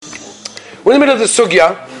We're in the middle of the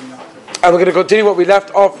sugya, and we're going to continue what we left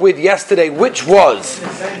off with yesterday, which was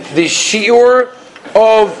the shiur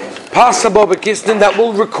of Pasaba Bekisnin that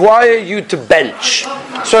will require you to bench.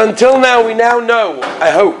 So until now, we now know, I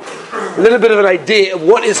hope, a little bit of an idea of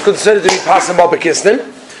what is considered to be Pasaba Bekisnin.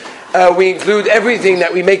 We include everything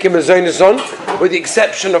that we make a mezonos on, with the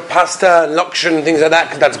exception of pasta and lakshan and things like that,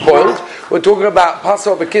 because that's boiled. We're talking about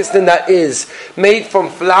Pasaba Bekisnin that is made from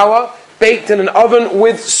flour, baked in an oven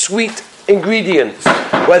with sweet ingredients.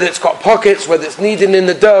 Whether it's got pockets, whether it's kneaded in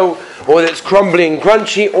the dough, or whether it's crumbly and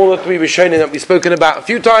crunchy, all the three rishonim that we've spoken about a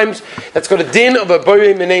few times, that's got a din of a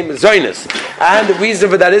borei minei mezonos. And the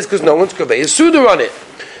reason for that is because no one's kaveh suda on it.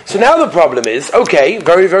 So now the problem is, okay,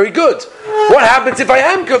 very, very good. What happens if I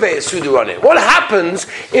am kaveh suda on it? What happens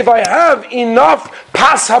if I have enough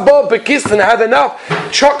pas haba bekisnin, I have enough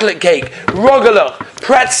chocolate cake, rogalach,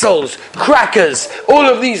 pretzels, crackers, all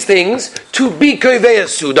of these things to be kaveh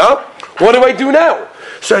suda? What do I do now?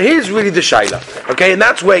 So here's really the shaila, okay, and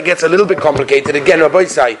that's where it gets a little bit complicated. Again, Rabbi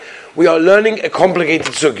say, we are learning a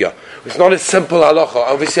complicated sugya. It's not a simple halacha.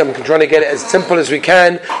 Obviously, I'm trying to get it as simple as we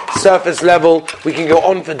can, surface level. We can go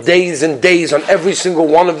on for days and days on every single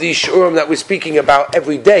one of these shurim that we're speaking about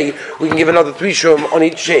every day. We can give another 3 shurim on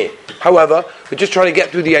each day. However, we're just trying to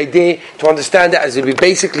get through the idea to understand it as we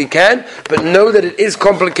basically can, but know that it is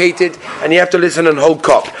complicated and you have to listen and hold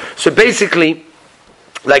cop. So basically,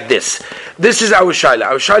 like this. This is our shaila.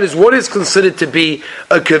 Our shaila is what is considered to be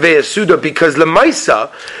a kaveh suda, because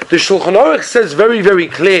Lamaisa, the Shulchan Aruch says very, very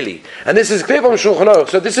clearly, and this is clear from Shulchan Aruch.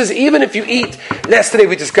 So this is even if you eat. Yesterday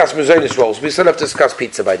we discussed mezonos rolls. We still have to discuss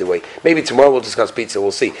pizza, by the way. Maybe tomorrow we'll discuss pizza.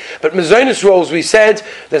 We'll see. But mezonos rolls, we said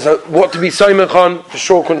there's what to be soymech on for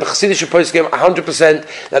sure. The Chassidish poskim 100%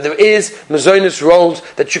 that there is mezonos rolls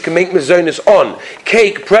that you can make mezonos on.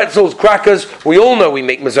 Cake, pretzels, crackers. We all know we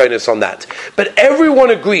make mezonos on that. But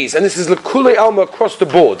everyone agrees, and this is L'kulei Alma across the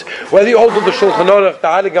board, whether you hold of the Shulchan Aruch, the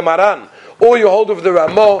Heilige Maran, or you hold of the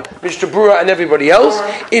Ramah, Mr. Brura, and everybody else,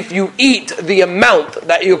 if you eat the amount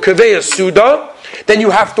that your kaveh suda, then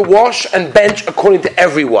you have to wash and bench according to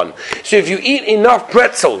everyone. So if you eat enough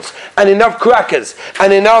pretzels, and enough crackers,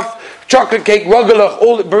 and enough chocolate cake, rogalach,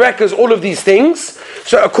 all berekas, all of these things,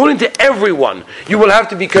 so according to everyone, you will have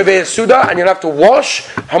to be kaveh suda, and you'll have to wash,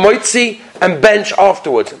 hamoitzi, and bench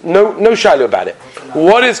afterwards. No shaila about it.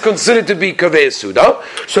 What is considered to be kaveh suda?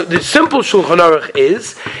 So the simple Shulchan Aruch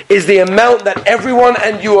is the amount that everyone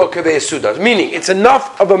and you are kaveh suda. Meaning, it's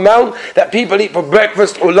enough of amount that people eat for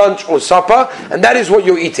breakfast or lunch or supper, and that is what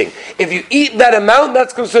you're eating. If you eat that amount,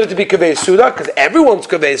 that's considered to be kaveh suda, because everyone's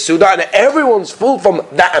kaveh suda, and everyone's full from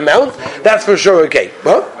that amount, that's for sure okay.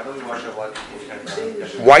 Huh?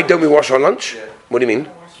 Why don't we wash our lunch? What do you mean?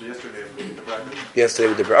 Yesterday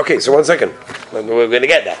with the bread. Okay, so 1 second. We're going to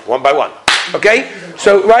get there, one by one. Okay?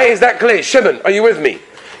 So, right, is that clear? Shimon, are you with me?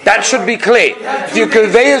 That should be clear. If you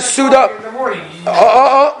convey a suda...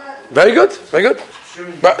 Very good, very good.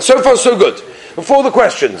 But so far, so good. Before the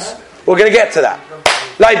questions, we're going to get to that.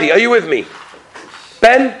 Lady, are you with me?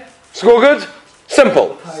 Ben, score good?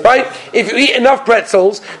 Simple, right? If you eat enough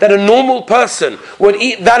pretzels that a normal person would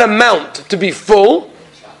eat that amount to be full,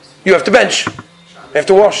 you have to bench. You have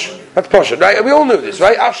to wash. That's Poshet, right? We all knew this,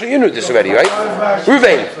 right? Actually, you knew this already, right?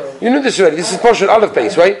 Ruvain, you knew this already. This is Poshet Aleph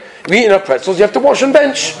base, right? If you eat enough pretzels, you have to wash and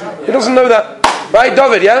bench. He doesn't know that. Right,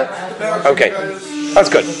 David, yeah? Okay. That's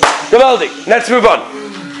good. Gavaldi, let's move on.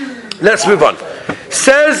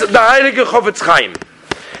 Says the Heilige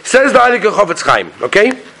Chofetz Chaim.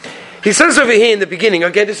 Okay? He says over here in the beginning,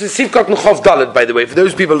 okay, this is Sivkot Nechov Dalet, by the way, for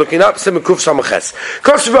those people looking up, Semekuf Samaches.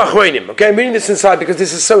 Kosov Achroinim, okay, I'm reading this inside because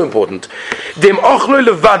this is so important. Dem Ochloi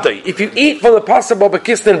Levadoi, if you eat from the Pasaba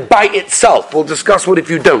Bekisnin by itself, we'll discuss what if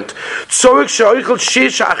you don't. Tzorich She'oichel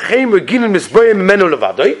Sheish Ha'achem Reginin Misboyim Menu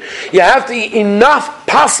Levadoi, you have to eat enough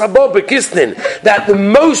Pasaba Bekisnin that the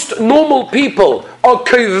most normal people are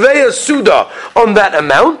kaveh suda on that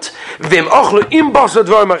amount. We'll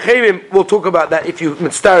talk about that if you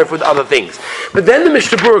mitzaref with other things. But then the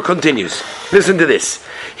Mishnah Berurah continues. Listen to this.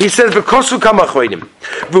 He says, "V'kosu kama choinim,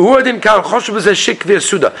 v'huadin kan choshev b'zeh shik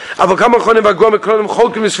v'suda. Aval kama choinim v'agom ekronim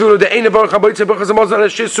cholkim v'sfiru de'ein v'arach haboytze b'chaz hamazon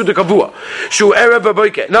ha'shir suda kavua. Shu erev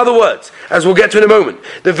v'boyke." In other words, as we'll get to in a moment,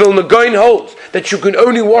 the Vilna Gaon holds that you can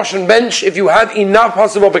only wash and bench if you have enough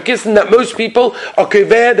pasaba bekisnin that most people are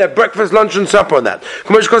kaveh their breakfast, lunch, and supper on that.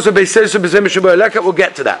 We'll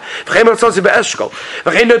get to that.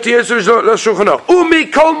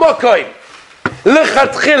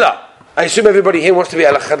 I assume everybody here wants to be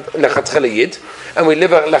a lechatchila yid, and we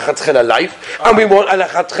live a lechatchila life, and we want a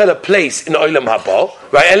lechatchila place in Olam Haba,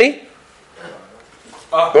 right, Eli?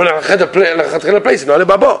 So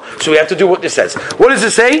we have to do what this says. What does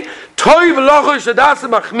it say?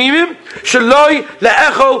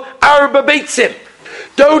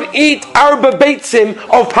 Don't eat arba beitzim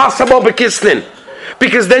of Pasaba B'Kislin,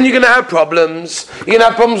 because then you're going to have problems. You're going to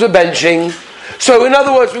have problems with benching. So in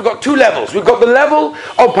other words, we've got two levels. We've got the level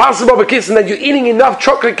of Pasaba B'Kislin, that you're eating enough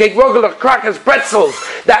chocolate cake, rogalach, crackers, pretzels,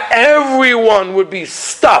 that everyone would be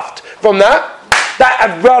stuffed from that.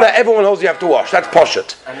 That brother, everyone holds you have to wash. That's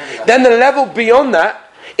poshet. Then the level beyond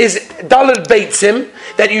that is daled beitzim,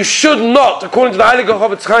 that you should not, according to the Heilige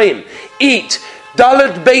Chofetz Chaim, eat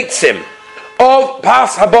daled beitzim of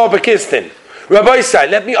Pas Haba B'Kislin. Rabbi Isai,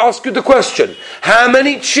 let me ask you the question: how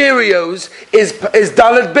many Cheerios is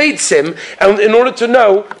daled beitzim? And in order to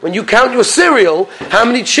know, when you count your cereal, how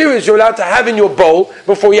many Cheerios you're allowed to have in your bowl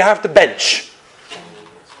before you have to bench?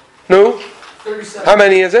 No? 37. How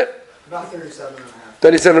many is it? About 37 and a half.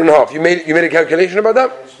 37 and a half. You made a calculation about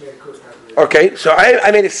that? I just made a quick calculation. Okay, so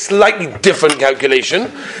I made a slightly different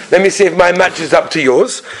calculation. Let me see if mine matches up to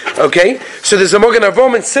yours. Okay, so there's a Mogen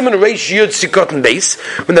Avraham and Simon Reish Yud Sikot and Beis.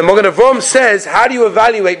 When the Mogen Avraham says, how do you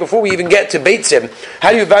evaluate, before we even get to Beitzim, how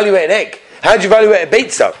do you evaluate an egg? How do you evaluate a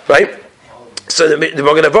Beitza, right? So the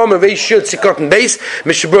Mogen Avraham and Reish Yud Sikot and Beis,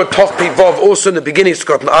 Mishabur Toch Pivov, also in the beginning of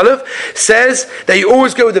Sikot and Aleph, says that you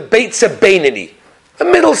always go with the Beitza Beinani, a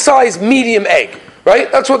middle-sized, medium egg.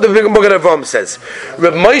 Right? That's what the Mogen Avraham says.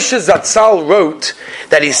 Reb Moshe Zatzal wrote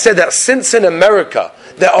that he said that since in America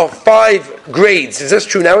there are 5 grades, is this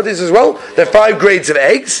true nowadays as well? There are 5 grades of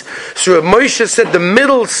eggs. So Reb Moshe said the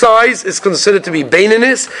middle size is considered to be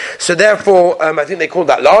Beinanis, so therefore, I think they call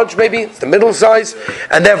that large maybe, it's the middle size,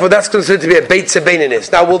 and therefore that's considered to be a Beitza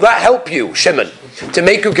Beinanis. Now will that help you, Shimon, to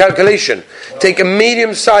make your calculation? Take a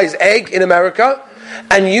medium-sized egg in America,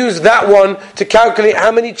 and use that one to calculate how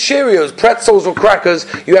many Cheerios, pretzels or crackers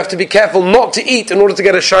you have to be careful not to eat in order to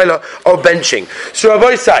get a shaila of benching. So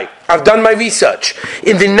Rabbi Isai, I've done my research.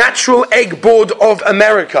 In the Natural Egg Board of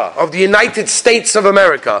America, of the United States of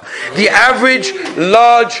America, the average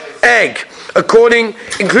large egg,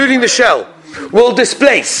 including the shell, will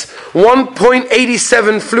displace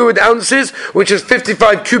 1.87 fluid ounces, which is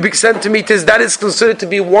 55 cubic centimeters. That is considered to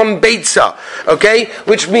be one beitza, okay?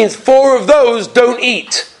 Which means 4 of those don't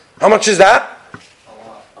eat. How much is that?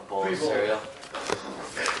 A bowl of cereal.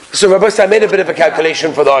 So Rabbi, I made a bit of a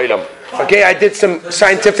calculation for the oilam. Okay, I did some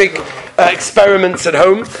scientific experiments at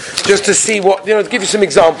home just to see what, to give you some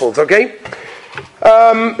examples, okay?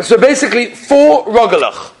 So basically, 4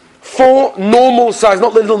 rogalach. 4 normal size,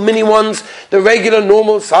 not the little mini ones, the regular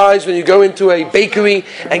normal size when you go into a bakery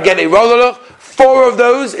and get a rogalach. 4 of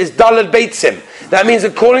those is daled beitzim. That means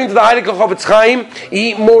according to the Heilige Chofetz Chaim,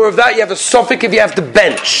 you eat more of that, you have a suffix if you have to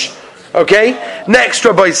bench. Okay? Next,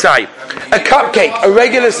 Rabbi Isai, a cupcake, a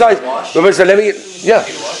regular size. Rabbi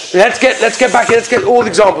Isai, let's get back here, let's get all the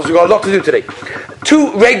examples, we've got a lot to do today.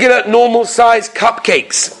 2 regular normal size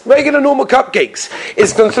cupcakes, regular normal cupcakes,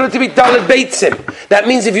 is considered to be daled beitzim. That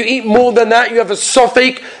means if you eat more than that, you have a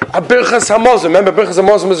suffix, a birchas hamazon. Remember, birchas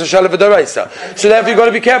hamazon is a shalav v'daraisa. So therefore you've got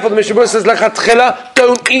to be careful. The Mishnah says, lechatchila,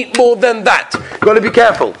 don't eat more than that. You've got to be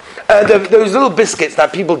careful. Those little biscuits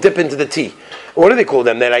that people dip into the tea, what do they call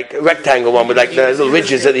them? They're like a rectangle one with like the little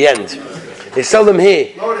ridges at the end. They sell them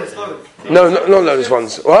here. Lotus. No, not Lotus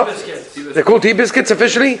ones. What? They're called tea biscuits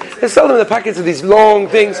officially? They sell them in the packets of these long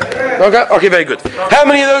things. Okay, very good. How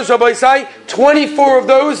many of those, Rabbi Isai? 24 of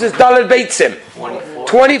those is daled beitzim.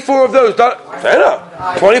 24 of those. Fair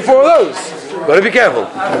enough. 24 of those. Got to be careful.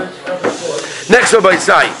 Next, Rabbi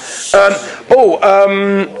Isai.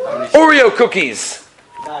 Oreo cookies.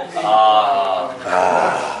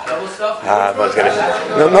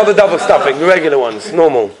 Not the double stuffing, the regular ones,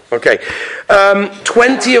 normal. Okay.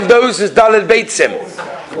 20 of those is daled beitzim.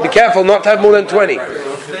 Be careful not to have more than 20.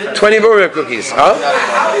 20 of Oreo cookies. Huh?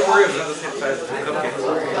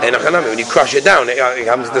 When you crush it down, it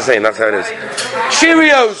comes the same. That's how it is.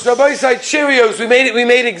 Cheerios. Rabbi said Cheerios. We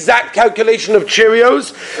made exact calculation of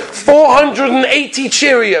Cheerios. 480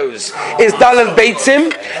 Cheerios is daled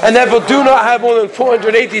beitzim, and therefore do not have more than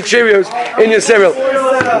 480 Cheerios in your cereal.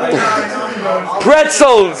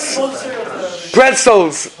 Pretzels.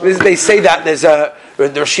 They say that there's the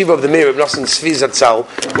Rashiva of the Meir, Ibn Nosson Tzvi Zatzal,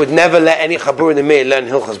 would never let any Chabur in the Meir learn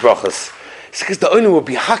Hilchas Brachas. It's because the owner will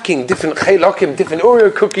be hacking different chaylakim, different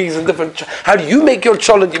Oreo cookies, and different. How do you make your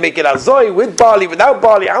cholent? You make it azoi, with barley, without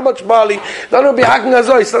barley, how much barley? The owner will be hacking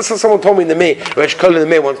azoi. So that's what someone told me in the Meir. Resh Kol in the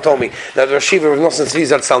Meir once told me that the Rashiva of Nosson Tzvi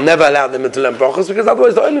Zatzal never allowed them to learn brachas because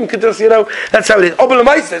otherwise the owner could just, that's how it is. Obel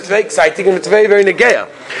Maisa, it's very exciting and it's very, very negeya.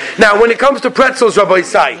 Now, when it comes to pretzels, Rabbi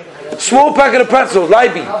Isai, small packet of pretzels,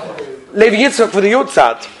 Levi Yitzchak for the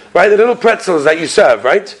Yutzat, right? The little pretzels that you serve,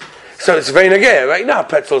 right? So it's very nagaya, right? Now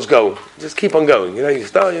pretzels go. Just keep on going. You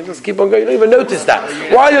start, you just keep on going. You don't even notice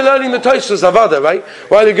that. While you're learning the Tosfos Avada, right?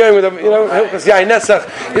 While you're going with them, Hilchos Yain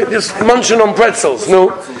Nesach, you're just munching on pretzels. No?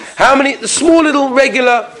 How many? The small little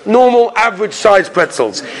regular, normal, average size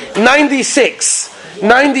pretzels. 96.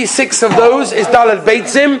 96 of those is Dalet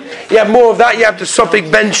Beitzim. You have more of that, you have the Sophic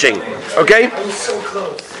benching. Okay? I was so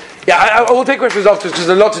close. Yeah, I will take questions after because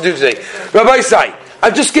there's a lot to do today. Rabbi Sai,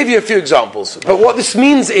 I'll just give you a few examples. But what this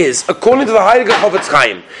means is, according to the Heilige Chofetz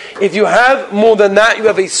Chaim, if you have more than that, you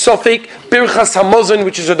have a Sophic Birchas Hamazon,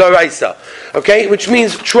 which is a Doraisa. Okay? Which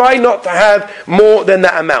means try not to have more than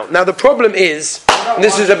that amount. Now the problem is, and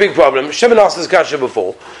this is a big problem, Shimon asked this kasha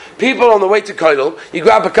before, people on the way to Koilel, you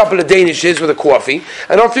grab a couple of Danishes with a coffee,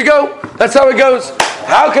 and off you go. That's how it goes.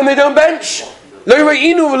 How come they don't bench? So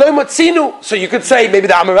you could say maybe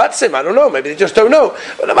the Amaratzim, I don't know, maybe they just don't know.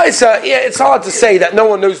 But it's hard to say that no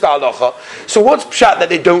one knows the halacha. So what's pshat that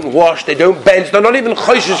they don't wash, they don't bench, they're not even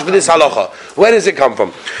choishish for this halacha? Where does it come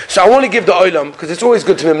from? So I want to give the olam, because it's always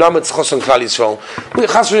good to me, Mlamet Chos on Klal Yisrael. We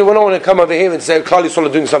don't want to come over here and say Klal Yisrael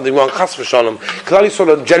are doing something wrong. Chas v'shalom. Klal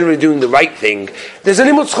Yisrael are generally doing the right thing. There's a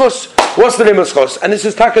limud chos. What's the limud chos? And this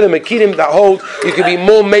is Taka the Mekidim that hold you can be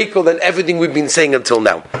more makel than everything we've been saying until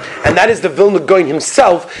now. And that is the Vilna Gaon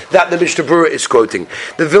himself that the Mishnah Berurah is quoting.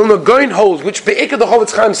 The Vilna Gaon holds, which Be'ikah the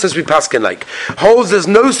Chofetz Chaim says we paskin like, holds there's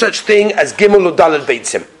no such thing as Gimel or Dalet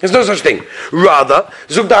Beitzim. There's no such thing. Rather,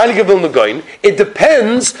 Zug the Heilige Vilna Gaon, it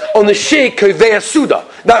depends on the Sheikh Kovei Suda.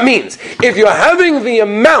 That means, if you're having the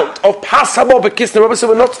amount of Pasabo Bekisna, Rabbi said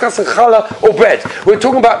we're not discussing challah or bread. We're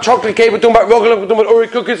talking about chocolate cake, we're talking about rogel, we're talking about Ori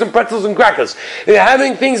cookies and pretzels and crackers. You're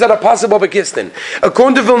having things that are Pasabo Bekisna.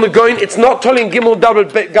 According to Vilna Gaon, it's not Tolin Gimel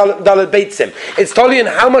Dalet Beitzim. It's Tolin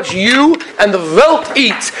how much you and the Welt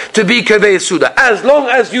eat to be Kovei Suda. As long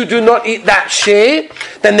as you do not eat that share,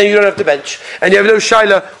 then you don't have to bench. And you have no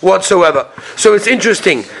shaila whatsoever. So it's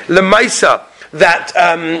interesting. Lemaisa, that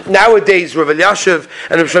nowadays Rav Elyashiv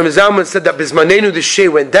and Rav Shlomo Zalman said that Bismanenu the share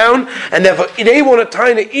went down, and therefore they want to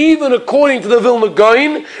tie it even according to the Vilna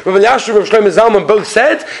Gaon. Rav Elyashiv and Rav Shlomo Zalman both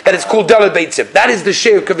said that it's called Dalet Beitzim. That is the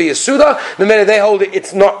share of Kaviyah Suda. The minute they hold it,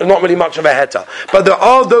 it's not really much of a heta. But there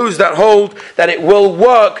are those that hold that it will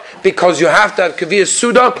work because you have to have Kaviyah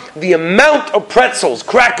Suda, the amount of pretzels,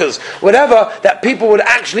 crackers, whatever that people would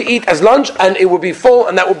actually eat as lunch, and it would be full,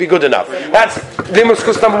 and that would be good enough. That's Limud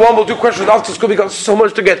Chos number 1. We'll do questions after. We got so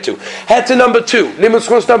much to get to. Head to number 2. Limud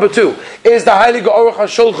Chos number 2 is the Heilige Aruch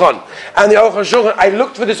HaShulchan. And the Aruch HaShulchan, I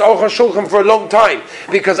looked for this Aruch HaShulchan for a long time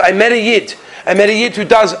because I met a Yid who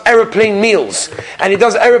does aeroplane meals. And he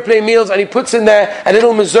does aeroplane meals and he puts in there a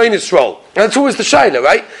little mazonis roll. And that's always the shaila,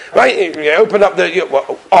 right? Right? You open up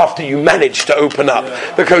after you manage to open up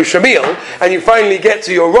the kosher meal, and you finally get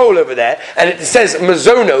to your roll over there, and it says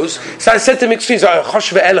mazonos. So I said to him, excuse me,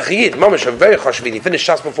 Mamash, I'm very choshvid. He finished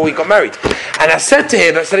Shas before he got married. And I said to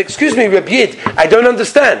him, excuse me, Reb Yid, I don't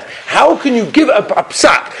understand. How can you give a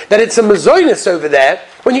psak that it's a mazonis over there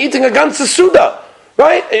when you're eating a ganze suda?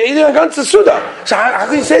 Right? Eating a ganze Suda. So how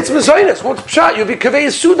can you say it's Mazonis? What's pshat? You'll be Kavei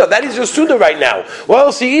Suda. That is your Suda right now. What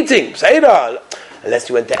else are you eating? Seder. Unless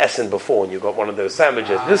you went to Essen before and you got one of those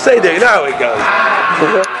sandwiches. Just say there, you know how it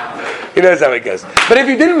goes. He knows how it goes. But if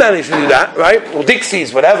you didn't manage to do that, right? Or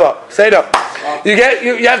Dixie's, whatever. Seder. You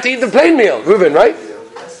have to eat the plain meal. Reuven, right?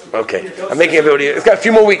 Okay. I'm making everybody. It's got a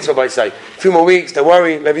few more weeks, what I say. A few more weeks, don't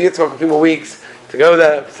worry. Maybe it's got a few more weeks to go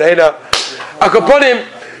there. Seder. I could put him.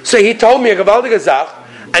 So he told me a gewaltige Zach,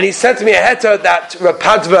 and he said to me a heta that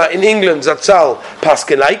Rapadva in England, Zatzal,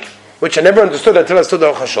 paskin like, which I never understood until I stood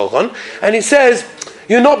the Aruch HaShulchan, and he says,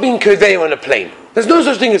 you're not being kaveh on a plane. There's no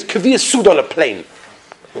such thing as kaveh sud on a plane.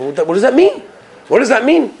 What does that mean? What does that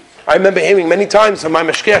mean? I remember hearing many times from my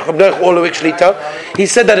Mashkiach Abdech Orlovich Shlita, he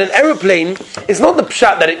said that an aeroplane is not the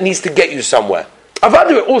pshat that it needs to get you somewhere.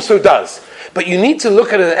 Avadu it also does. But you need to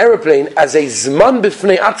look at an aeroplane as a zman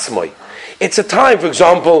b'fnei atzmoi. It's a time, for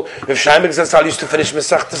example, Rav Shaimek Zatzal used to finish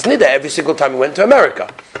Mesachtas Nida every single time he went to America.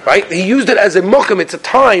 Right? He used it as a mokum. It's a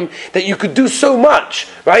time that you could do so much.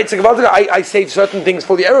 Right? It's like, I save certain things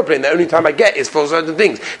for the aeroplane. The only time I get is for certain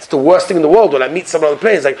things. It's the worst thing in the world when I meet someone on the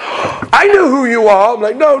plane. It's like, oh, I know who you are. I'm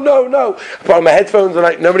like, no. I put on my headphones and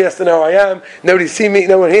like, nobody has to know who I am. Nobody see me.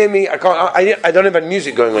 No one hear me. I don't have any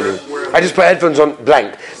music going on here. I just put headphones on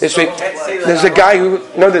blank. There's a guy who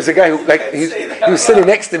like he was sitting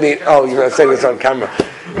next to me. Oh, you're not saying this on camera.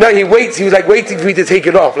 No, he waits. He was like waiting for me to take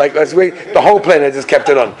it off. Like let's wait. The whole plane, I just kept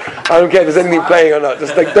it on. I don't care if there's anything playing or not.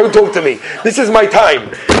 Just like don't talk to me. This is my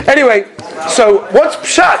time. Anyway, so what's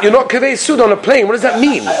pshat? You're not kaveh sud on a plane. What does that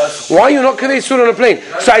mean? Why are you not kaveh sud on a plane?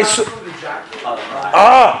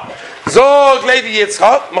 Zog Levi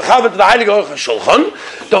Yitzchak, Machabet the Heilige Aruch HaShulchan.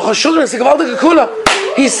 The HaShulchan is a gewaltige Kula.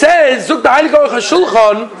 He says, Zog the Heilige Aruch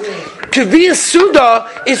HaShulchan, Kaviyas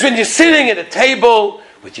Suda is when you're sitting at a table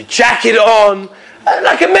with your jacket on,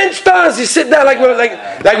 like a mensch does. You sit there like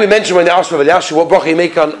we mentioned when they asked Rav Elyashiv what bracha you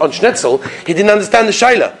make on schnitzel. He didn't understand the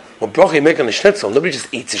shaila. What bracha you make on a schnitzel? Nobody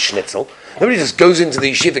just eats a schnitzel. Nobody just goes into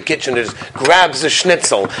the yeshiva kitchen and just grabs a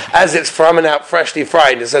schnitzel as it's from and out freshly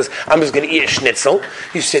fried and says, I'm just going to eat a schnitzel.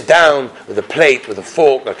 You sit down with a plate, with a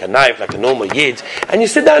fork, like a knife, like a normal yid, and you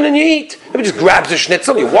sit down and you eat. Nobody just grabs a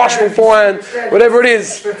schnitzel, you wash beforehand, whatever it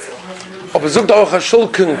is.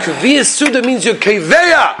 Kaviyas Suda means you're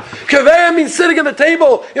keveya. Keveya means sitting at the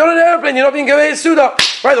table. You're on an airplane, you're not being Kaviyas Suda.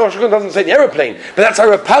 Right, the Rosh Hashanah doesn't say the airplane, but that's how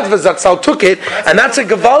Rav Padva Zatzal took it, and that's a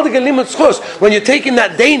gewaldige limud schus. When you're taking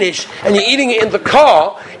that Danish and you're eating it in the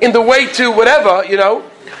car, in the way to whatever, you know.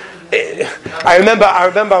 I remember I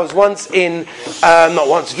was once in, not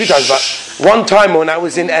once, a few times, but one time when I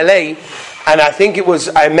was in LA, and I think it was,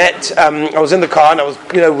 I was in the car and I was,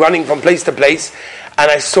 running from place to place, and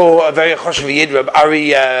I saw a very choshev yid, Reb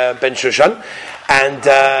Ari Ben Shushan, and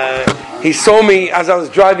he saw me as I was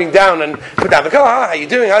driving down and put down the car. How you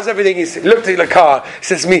doing? How's everything? He looked at the car. He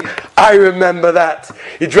says to me, I remember that.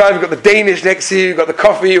 You're driving, you've got the Danish next to you, you've got the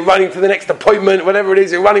coffee, you're running to the next appointment, whatever it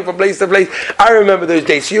is, you're running from place to place. I remember those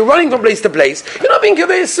days. So you're running from place to place. You're not being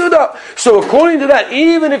Kaveh Suda. So according to that,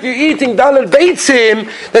 even if you're eating Dalal Beitzim,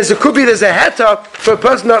 there's a heta for a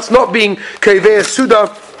person that's not being Kaveh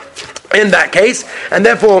Suda in that case, and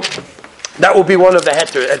therefore that will be one of the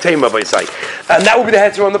heter, Rabbi say, and that will be the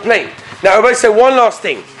heter on the plane. Now, Rabbi say one last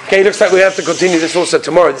thing. Okay, looks like we have to continue this also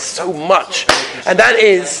tomorrow. There's so much, and that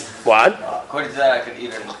is what? According to that, I could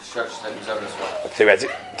eat in stretch like as well.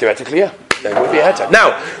 Theoretically, yeah, there would be a heter.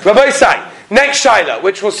 Now, Rabbi say next shaila,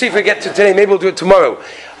 which we'll see if we get to today. Maybe we'll do it tomorrow.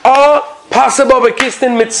 Are possible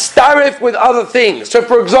bekistin mitzarif with other things. So,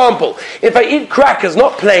 for example, if I eat crackers,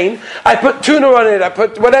 not plain, I put tuna on it, I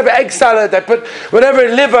put whatever egg salad, I put whatever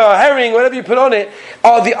liver, herring, whatever you put on it,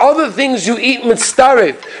 are the other things you eat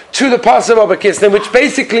mitzarif to the possible bekistin, which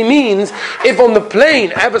basically means if on the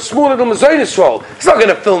plane I have a small little mazonis roll, it's not going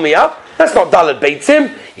to fill me up. That's not Dalad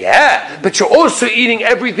Beitzim. Yeah, but you're also eating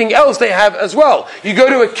everything else they have as well. You go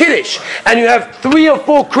to a Kiddush and you have 3 or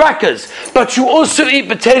 4 crackers, but you also eat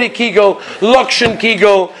potato kegel, lokshen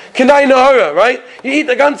kegel, kenai nahara, right? You eat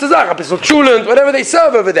the ganze Sache, a bisschen chulent, whatever they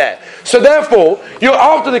serve over there. So therefore, you're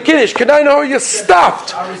after the Kiddush, kenai nahara, you're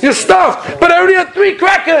stuffed, but I only had 3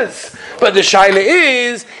 crackers. But the shaila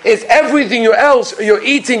is everything else you're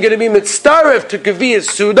eating going to be mitzaref to Kaviyas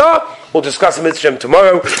Suda? We'll discuss the mitzvah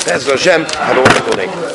tomorrow. Be'ez Hashem, have a wonderful day.